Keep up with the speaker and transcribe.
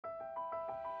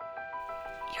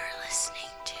You're listening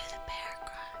to the Bear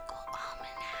Chronicle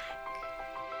Almanac.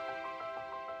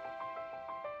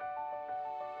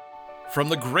 From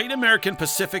the great American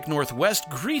Pacific Northwest,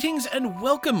 greetings and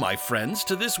welcome, my friends,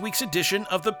 to this week's edition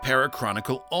of the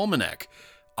Parachronicle Almanac.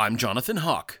 I'm Jonathan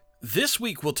Hawk. This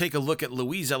week, we'll take a look at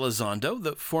Luis Elizondo,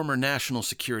 the former national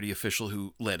security official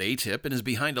who led ATIP and is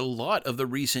behind a lot of the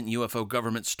recent UFO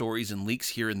government stories and leaks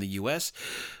here in the U.S.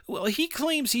 Well, he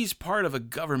claims he's part of a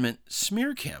government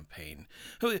smear campaign.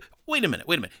 Wait a minute.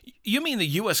 You mean the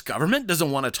U.S. government doesn't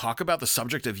want to talk about the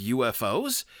subject of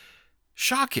UFOs?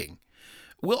 Shocking.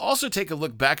 We'll also take a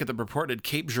look back at the purported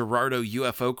Cape Girardeau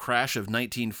UFO crash of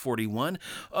 1941,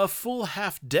 a full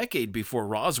half-decade before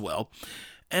Roswell.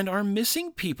 And are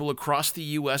missing people across the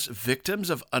U.S. victims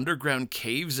of underground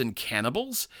caves and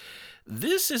cannibals?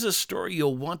 This is a story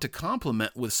you'll want to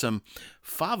complement with some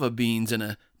fava beans and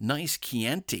a nice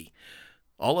Chianti.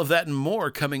 All of that and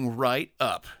more coming right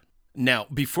up. Now,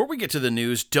 before we get to the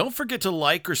news, don't forget to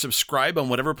like or subscribe on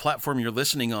whatever platform you're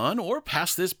listening on, or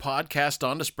pass this podcast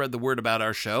on to spread the word about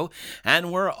our show.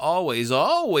 And we're always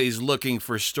looking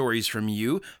for stories from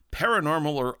you,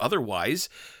 paranormal or otherwise.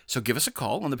 So give us a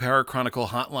call on the Parachronicle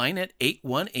hotline at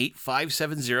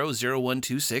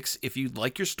 818-570-0126 if you'd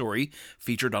like your story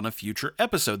featured on a future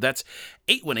episode. That's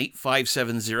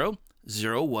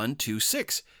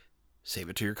 818-570-0126. Save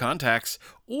it to your contacts.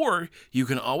 Or you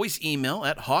can always email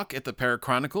at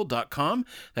hawk@theparachronicle.com.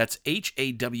 That's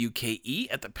HAWKE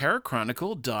at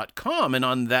theparachronicle.com. And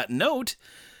on that note,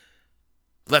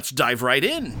 let's dive right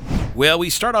in. Well, we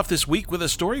start off this week with a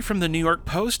story from the New York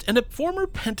Post, and a former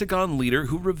Pentagon leader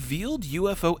who revealed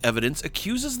UFO evidence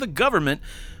accuses the government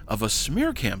of a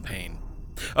smear campaign.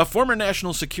 A former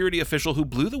national security official who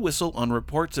blew the whistle on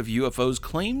reports of UFOs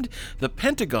claimed the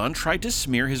Pentagon tried to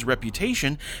smear his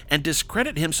reputation and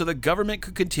discredit him so the government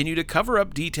could continue to cover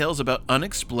up details about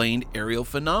unexplained aerial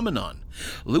phenomenon.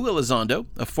 Lou Elizondo,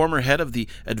 a former head of the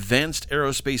Advanced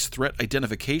Aerospace Threat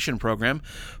Identification Program,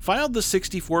 filed the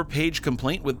 64-page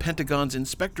complaint with Pentagon's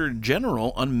Inspector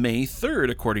General on May 3rd,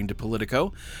 according to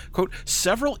Politico. Quote,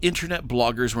 several internet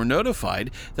bloggers were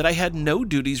notified that I had no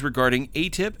duties regarding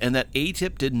ATIP and that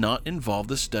ATIP did not involve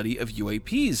the study of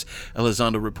UAPs,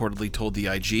 Elizondo reportedly told the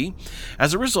IG.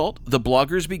 As a result, the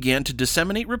bloggers began to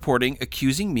disseminate reporting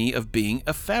accusing me of being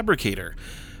a fabricator.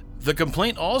 The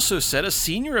complaint also said a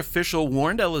senior official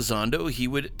warned Elizondo he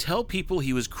would tell people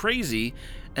he was crazy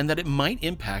and that it might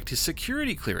impact his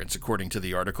security clearance, according to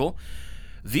the article.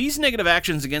 These negative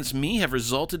actions against me have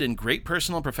resulted in great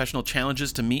personal and professional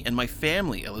challenges to me and my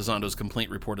family, Elizondo's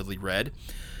complaint reportedly read.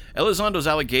 Elizondo's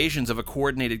allegations of a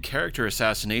coordinated character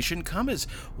assassination come as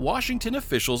Washington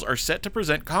officials are set to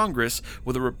present Congress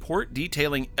with a report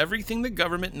detailing everything the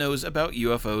government knows about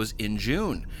UFOs in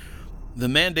June. The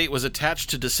mandate was attached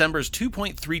to December's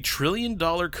 $2.3 trillion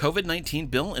COVID-19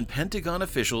 bill, and Pentagon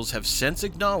officials have since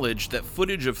acknowledged that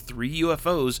footage of 3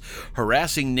 UFOs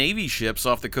harassing Navy ships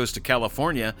off the coast of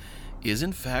California is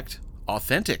in fact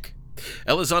authentic.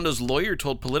 Elizondo's lawyer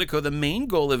told Politico the main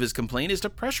goal of his complaint is to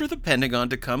pressure the Pentagon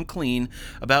to come clean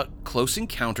about close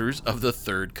encounters of the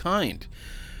third kind.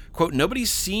 Quote, nobody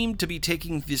seemed to be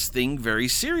taking this thing very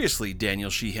seriously, Daniel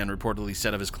Sheehan reportedly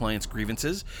said of his client's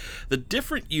grievances. The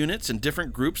different units and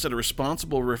different groups that are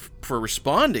responsible for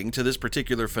responding to this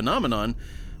particular phenomenon,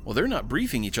 well, they're not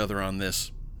briefing each other on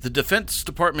this. The Defense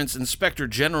Department's Inspector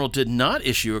General did not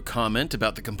issue a comment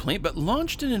about the complaint, but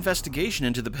launched an investigation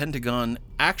into the Pentagon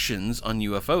actions on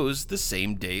UFOs the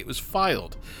same day it was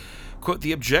filed. Quote,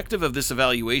 the objective of this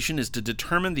evaluation is to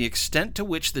determine the extent to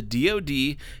which the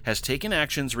DoD has taken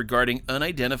actions regarding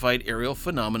unidentified aerial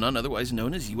phenomenon, otherwise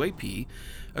known as UAP,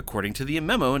 according to the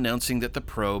memo announcing that the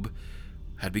probe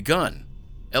had begun.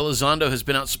 Elizondo has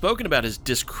been outspoken about his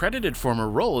discredited former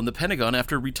role in the Pentagon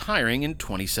after retiring in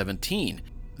 2017.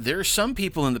 There are some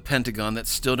people in the Pentagon that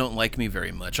still don't like me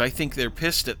very much. I think they're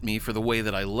pissed at me for the way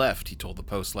that I left, he told the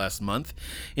Post last month,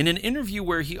 in an interview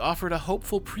where he offered a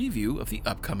hopeful preview of the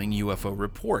upcoming UFO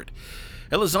report.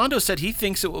 Elizondo said he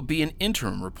thinks it will be an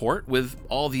interim report with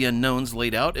all the unknowns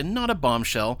laid out and not a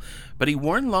bombshell, but he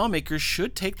warned lawmakers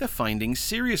should take the findings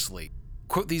seriously.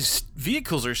 Quote, these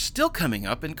vehicles are still coming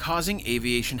up and causing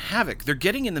aviation havoc. They're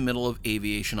getting in the middle of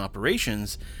aviation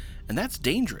operations, and that's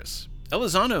dangerous.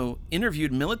 Elizondo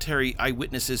interviewed military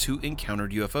eyewitnesses who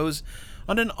encountered UFOs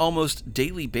on an almost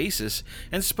daily basis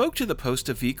and spoke to the Post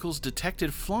of vehicles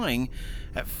detected flying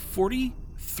at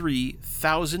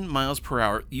 43,000 miles per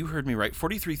hour. You heard me right,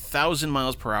 43,000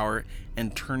 miles per hour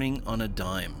and turning on a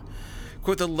dime.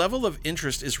 Quote, the level of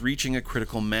interest is reaching a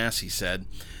critical mass, he said.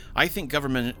 I think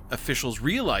government officials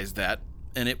realize that,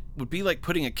 and it would be like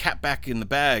putting a cat back in the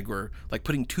bag or like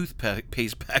putting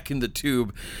toothpaste back in the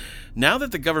tube. Now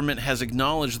that the government has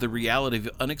acknowledged the reality of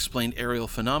unexplained aerial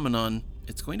phenomenon,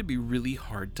 it's going to be really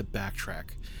hard to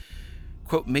backtrack.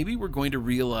 Quote, maybe we're going to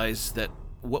realize that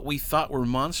what we thought were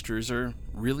monsters are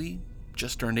really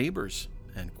just our neighbors,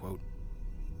 end quote.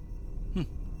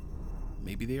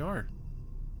 Maybe they are.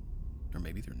 Or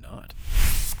maybe they're not.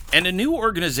 And a new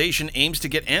organization aims to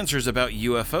get answers about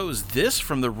UFOs. This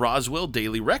from the Roswell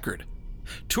Daily Record.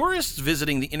 Tourists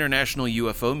visiting the International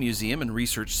UFO Museum and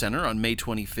Research Center on May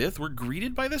 25th were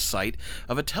greeted by the sight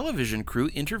of a television crew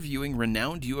interviewing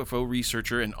renowned UFO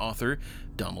researcher and author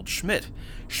Donald Schmitt.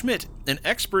 Schmitt, an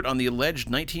expert on the alleged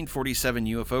 1947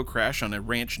 UFO crash on a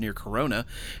ranch near Corona,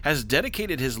 has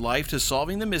dedicated his life to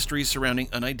solving the mysteries surrounding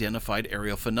unidentified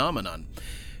aerial phenomenon.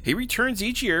 He returns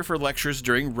each year for lectures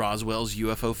during Roswell's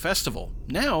UFO Festival.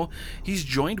 Now, he's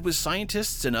joined with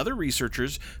scientists and other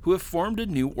researchers who have formed a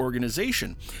new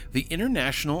organization, the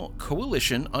International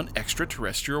Coalition on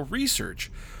Extraterrestrial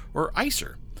Research, or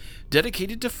ICER,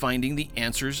 dedicated to finding the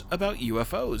answers about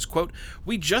UFOs. Quote,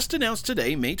 we just announced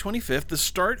today, May 25th, the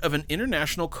start of an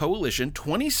international coalition,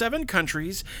 27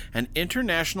 countries, an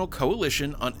international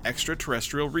coalition on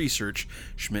extraterrestrial research,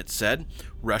 Schmitt said.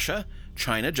 Russia,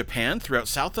 China, Japan, throughout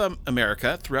South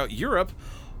America, throughout Europe,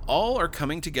 all are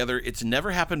coming together. It's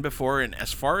never happened before, and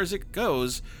as far as it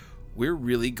goes, we're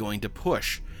really going to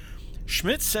push.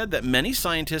 Schmitt said that many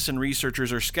scientists and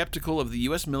researchers are skeptical of the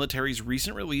U.S. military's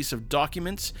recent release of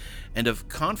documents and of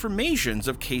confirmations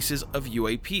of cases of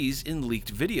UAPs in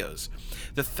leaked videos.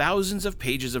 The thousands of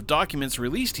pages of documents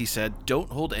released, he said, don't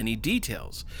hold any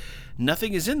details.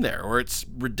 Nothing is in there, or it's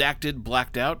redacted,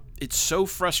 blacked out. It's so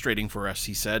frustrating for us,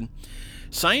 he said.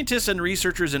 Scientists and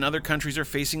researchers in other countries are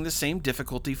facing the same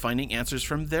difficulty finding answers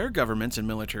from their governments and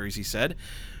militaries, he said.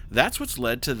 That's what's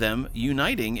led to them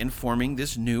uniting and forming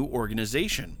this new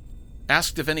organization.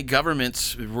 Asked if any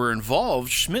governments were involved,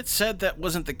 Schmitt said that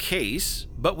wasn't the case,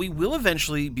 but we will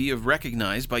eventually be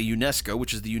recognized by UNESCO,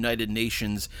 which is the United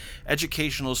Nations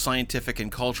Educational, Scientific, and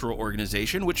Cultural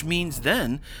Organization, which means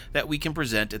then that we can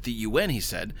present at the UN, he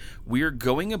said. We're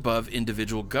going above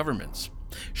individual governments.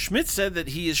 Schmitt said that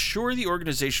he is sure the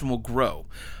organization will grow.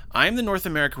 I'm the North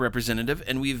America representative,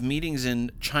 and we have meetings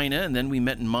in China, and then we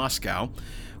met in Moscow.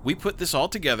 We put this all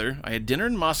together. I had dinner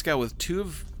in Moscow with two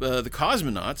of the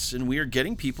cosmonauts, and we are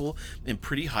getting people in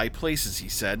pretty high places, he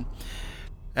said.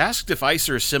 Asked if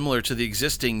ICER is similar to the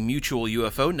existing Mutual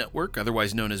UFO Network,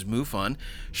 otherwise known as MUFON,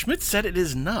 Schmitt said it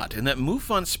is not, and that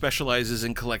MUFON specializes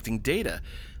in collecting data.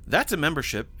 That's a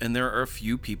membership, and there are a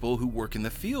few people who work in the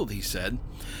field, he said.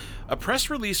 A press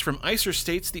release from ICER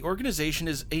states the organization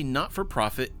is a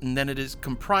not-for-profit and that it is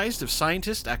comprised of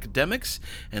scientists, academics,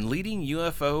 and leading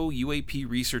UFO/UAP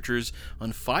researchers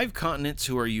on 5 continents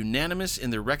who are unanimous in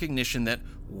their recognition that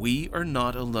we are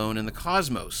not alone in the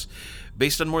cosmos.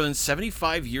 Based on more than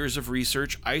 75 years of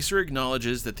research, ICER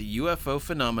acknowledges that the UFO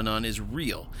phenomenon is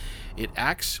real. It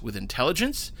acts with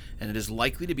intelligence, and it is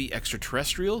likely to be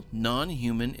extraterrestrial,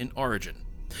 non-human in origin.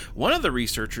 One of the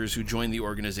researchers who joined the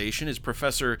organization is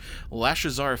Professor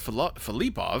Lashazar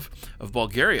Filipov of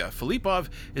Bulgaria. Filipov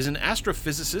is an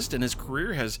astrophysicist, and his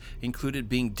career has included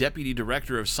being deputy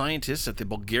director of scientists at the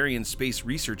Bulgarian Space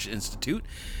Research Institute.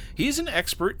 He is an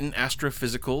expert in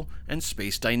astrophysical and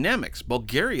space dynamics.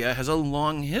 Bulgaria has a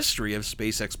long history of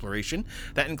space exploration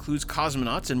that includes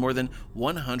cosmonauts and more than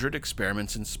 100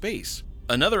 experiments in space.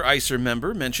 Another ICER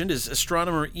member mentioned is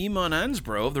astronomer Eamon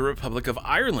Ansbro of the Republic of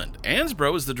Ireland.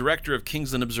 Ansbro is the director of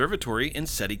Kingsland Observatory in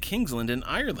SETI Kingsland in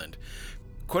Ireland.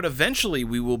 Quote, eventually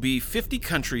we will be 50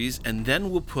 countries and then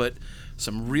we'll put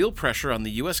some real pressure on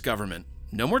the U.S. government.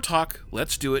 No more talk,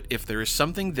 let's do it. If there is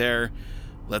something there,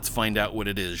 let's find out what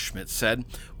it is, Schmitt said.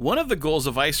 One of the goals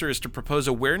of ICER is to propose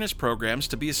awareness programs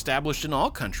to be established in all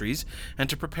countries and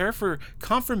to prepare for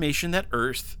confirmation that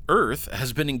Earth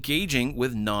has been engaging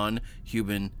with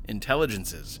non-human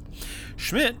intelligences.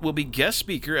 Schmitt will be guest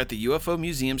speaker at the UFO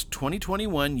Museum's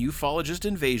 2021 Ufologist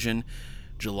Invasion,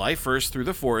 July 1st through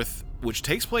the 4th, which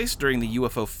takes place during the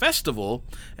UFO Festival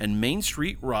and Main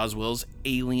Street Roswell's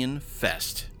Alien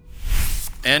Fest.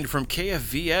 And from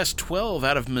KFVS 12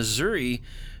 out of Missouri,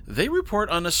 they report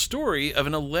on a story of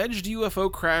an alleged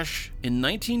UFO crash in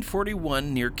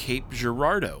 1941 near Cape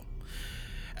Girardeau.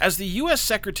 As the U.S.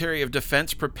 Secretary of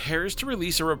Defense prepares to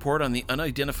release a report on the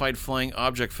unidentified flying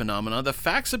object phenomena, the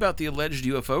facts about the alleged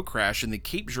UFO crash in the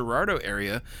Cape Girardeau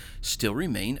area still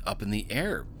remain up in the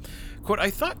air. Quote,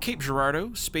 I thought Cape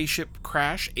Girardeau, spaceship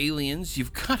crash, aliens,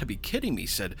 you've got to be kidding me,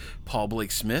 said Paul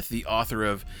Blake Smith, the author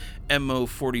of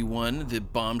MO41, The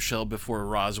Bombshell Before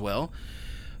Roswell.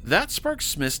 That sparked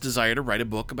Smith's desire to write a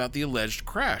book about the alleged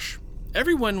crash.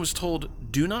 Everyone was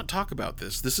told, do not talk about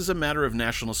this. This is a matter of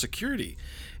national security.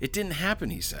 It didn't happen,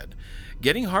 he said.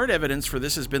 Getting hard evidence for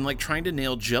this has been like trying to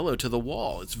nail Jell-O to the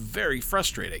wall. It's very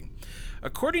frustrating.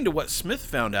 According to what Smith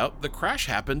found out, the crash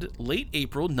happened late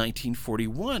April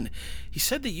 1941. He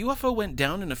said the UFO went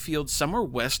down in a field somewhere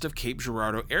west of Cape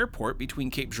Girardeau Airport between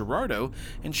Cape Girardeau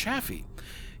and Chaffee.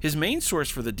 His main source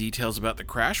for the details about the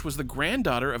crash was the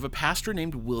granddaughter of a pastor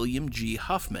named William G.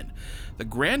 Huffman. The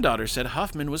granddaughter said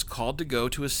Huffman was called to go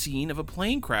to a scene of a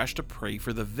plane crash to pray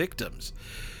for the victims.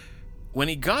 When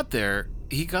he got there,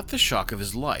 he got the shock of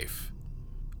his life.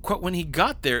 Quote, when he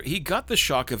got there, he got the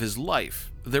shock of his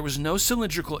life. There was no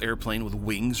cylindrical airplane with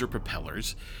wings or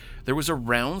propellers. There was a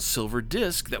round silver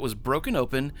disc that was broken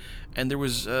open, and there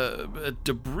was a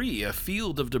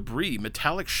field of debris,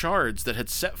 metallic shards that had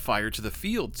set fire to the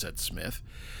field, said Smith.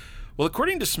 Well,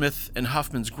 according to Smith and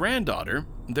Huffman's granddaughter,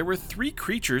 there were 3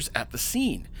 creatures at the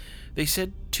scene. They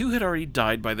said 2 had already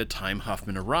died by the time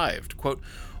Huffman arrived. Quote,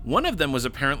 one of them was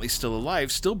apparently still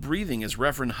alive, still breathing as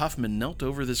Reverend Huffman knelt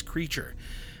over this creature,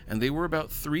 and they were about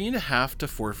 3.5 to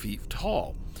 4 feet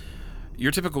tall.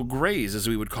 Your typical grays, as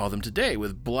we would call them today,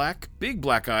 with big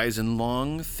black eyes and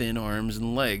long, thin arms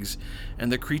and legs,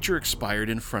 and the creature expired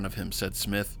in front of him, said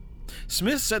Smith.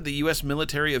 Smith said the U.S.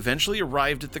 military eventually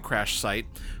arrived at the crash site,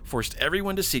 forced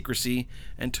everyone to secrecy,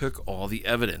 and took all the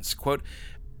evidence. Quote,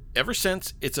 ever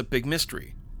since, it's a big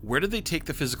mystery. Where did they take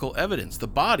the physical evidence, the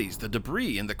bodies, the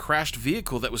debris, and the crashed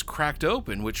vehicle that was cracked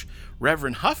open, which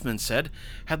Reverend Huffman said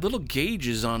had little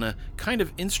gauges on a kind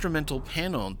of instrumental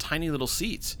panel and tiny little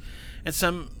seats, and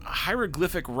some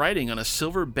hieroglyphic writing on a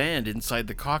silver band inside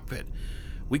the cockpit?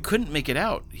 We couldn't make it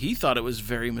out. He thought it was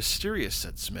very mysterious,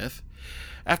 said Smith.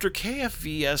 After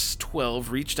KFVS-12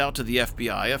 reached out to the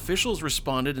FBI, officials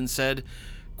responded and said,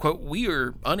 quote, we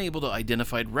are unable to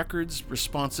identify records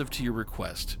responsive to your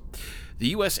request. The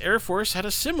U.S. Air Force had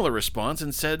a similar response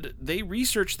and said they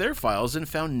researched their files and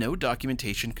found no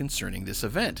documentation concerning this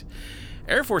event.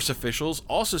 Air Force officials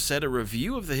also said a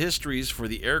review of the histories for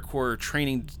the Air Corps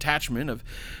Training Detachment of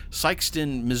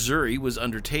Sikeston, Missouri was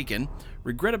undertaken.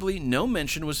 Regrettably, no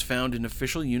mention was found in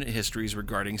official unit histories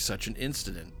regarding such an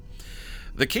incident.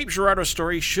 The Cape Girardeau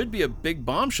story should be a big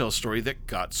bombshell story that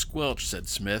got squelched, said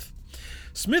Smith.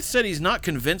 Smith said he's not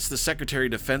convinced the Secretary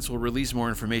of Defense will release more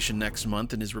information next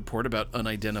month in his report about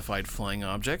unidentified flying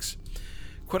objects.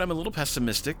 Quote, I'm a little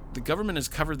pessimistic. The government has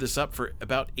covered this up for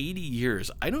about 80 years.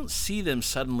 I don't see them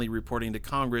suddenly reporting to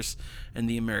Congress and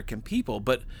the American people,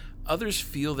 but others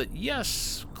feel that,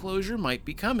 yes, closure might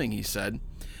be coming, he said.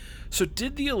 So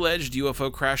did the alleged UFO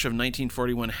crash of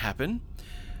 1941 happen?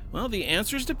 Well, the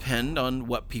answers depend on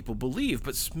what people believe,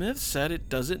 but Smith said it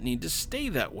doesn't need to stay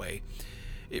that way.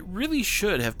 It really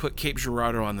should have put Cape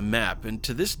Girardeau on the map, and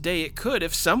to this day it could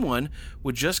if someone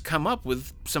would just come up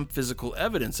with some physical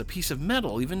evidence, a piece of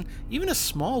metal, even a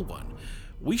small one.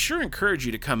 We sure encourage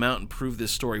you to come out and prove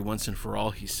this story once and for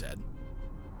all, he said.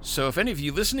 So if any of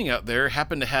you listening out there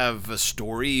happen to have a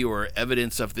story or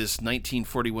evidence of this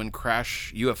 1941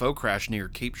 UFO crash near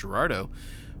Cape Girardeau,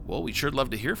 well, we'd sure love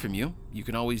to hear from you. You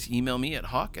can always email me at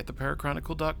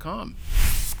hawk@theparachronicle.com.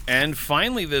 And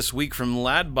finally this week from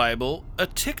Lad Bible, a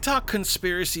TikTok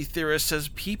conspiracy theorist says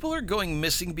people are going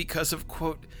missing because of,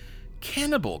 quote,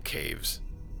 cannibal caves.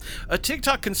 A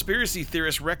TikTok conspiracy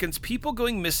theorist reckons people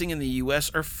going missing in the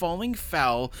U.S. are falling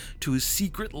foul to a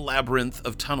secret labyrinth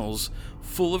of tunnels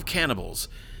full of cannibals.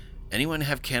 Anyone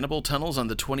have cannibal tunnels on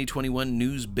the 2021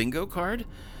 news bingo card?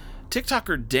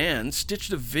 TikToker Dan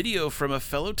stitched a video from a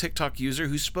fellow TikTok user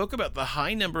who spoke about the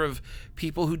high number of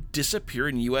people who disappear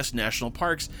in U.S. national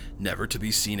parks, never to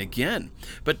be seen again.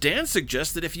 But Dan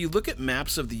suggests that if you look at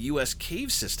maps of the U.S.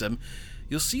 cave system,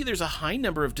 you'll see there's a high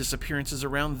number of disappearances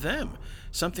around them,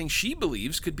 something she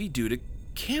believes could be due to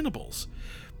cannibals.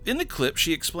 In the clip,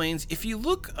 she explains, if you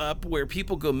look up where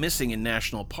people go missing in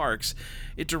national parks,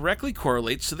 it directly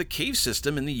correlates to the cave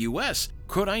system in the U.S.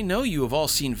 Quote, I know you have all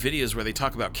seen videos where they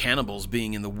talk about cannibals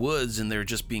being in the woods and there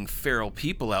just being feral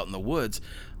people out in the woods.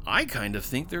 I kind of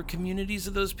think there are communities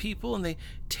of those people and they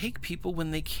take people when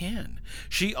they can.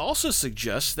 She also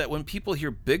suggests that when people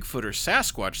hear Bigfoot or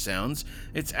Sasquatch sounds,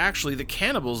 it's actually the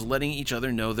cannibals letting each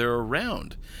other know they're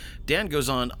around. Dan goes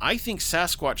on, I think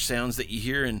Sasquatch sounds that you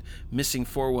hear in Missing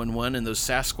 411 and those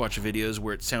Sasquatch videos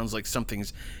where it sounds like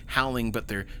something's howling but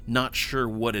they're not sure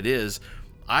what it is,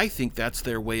 I think that's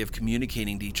their way of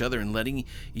communicating to each other and letting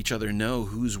each other know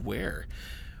who's where.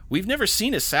 We've never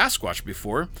seen a Sasquatch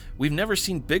before, we've never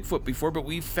seen Bigfoot before, but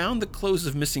we've found the clothes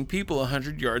of missing people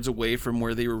 100 yards away from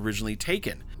where they were originally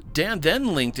taken. Dan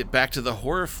then linked it back to the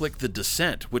horror flick The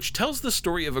Descent, which tells the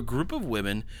story of a group of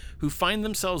women who find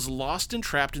themselves lost and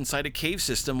trapped inside a cave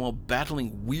system while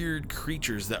battling weird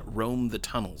creatures that roam the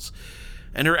tunnels.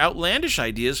 And her outlandish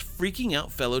ideas freaking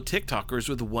out fellow TikTokers,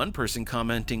 with one person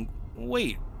commenting,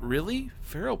 "Wait, really?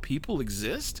 Feral people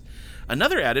exist?"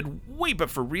 Another added, "Wait, but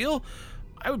for real?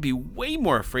 I would be way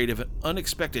more afraid of an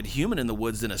unexpected human in the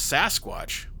woods than a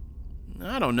Sasquatch."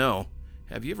 I don't know.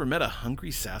 Have you ever met a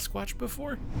hungry Sasquatch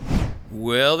before?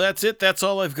 Well, that's it. That's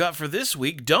all I've got for this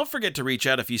week. Don't forget to reach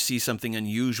out if you see something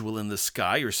unusual in the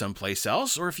sky or someplace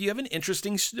else, or if you have an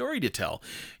interesting story to tell.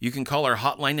 You can call our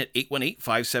hotline at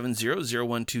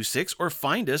 818-570-0126 or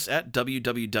find us at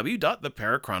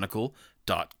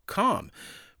www.theparachronicle.com.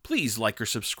 Please like or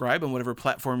subscribe on whatever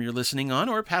platform you're listening on,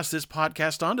 or pass this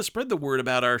podcast on to spread the word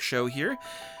about our show here.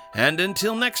 And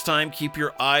until next time, keep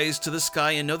your eyes to the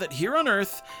sky and know that here on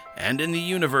Earth and in the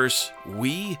universe,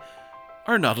 we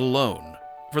are not alone.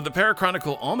 For the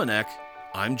Parachronicle Almanac,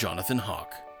 I'm Jonathan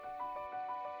Hawk.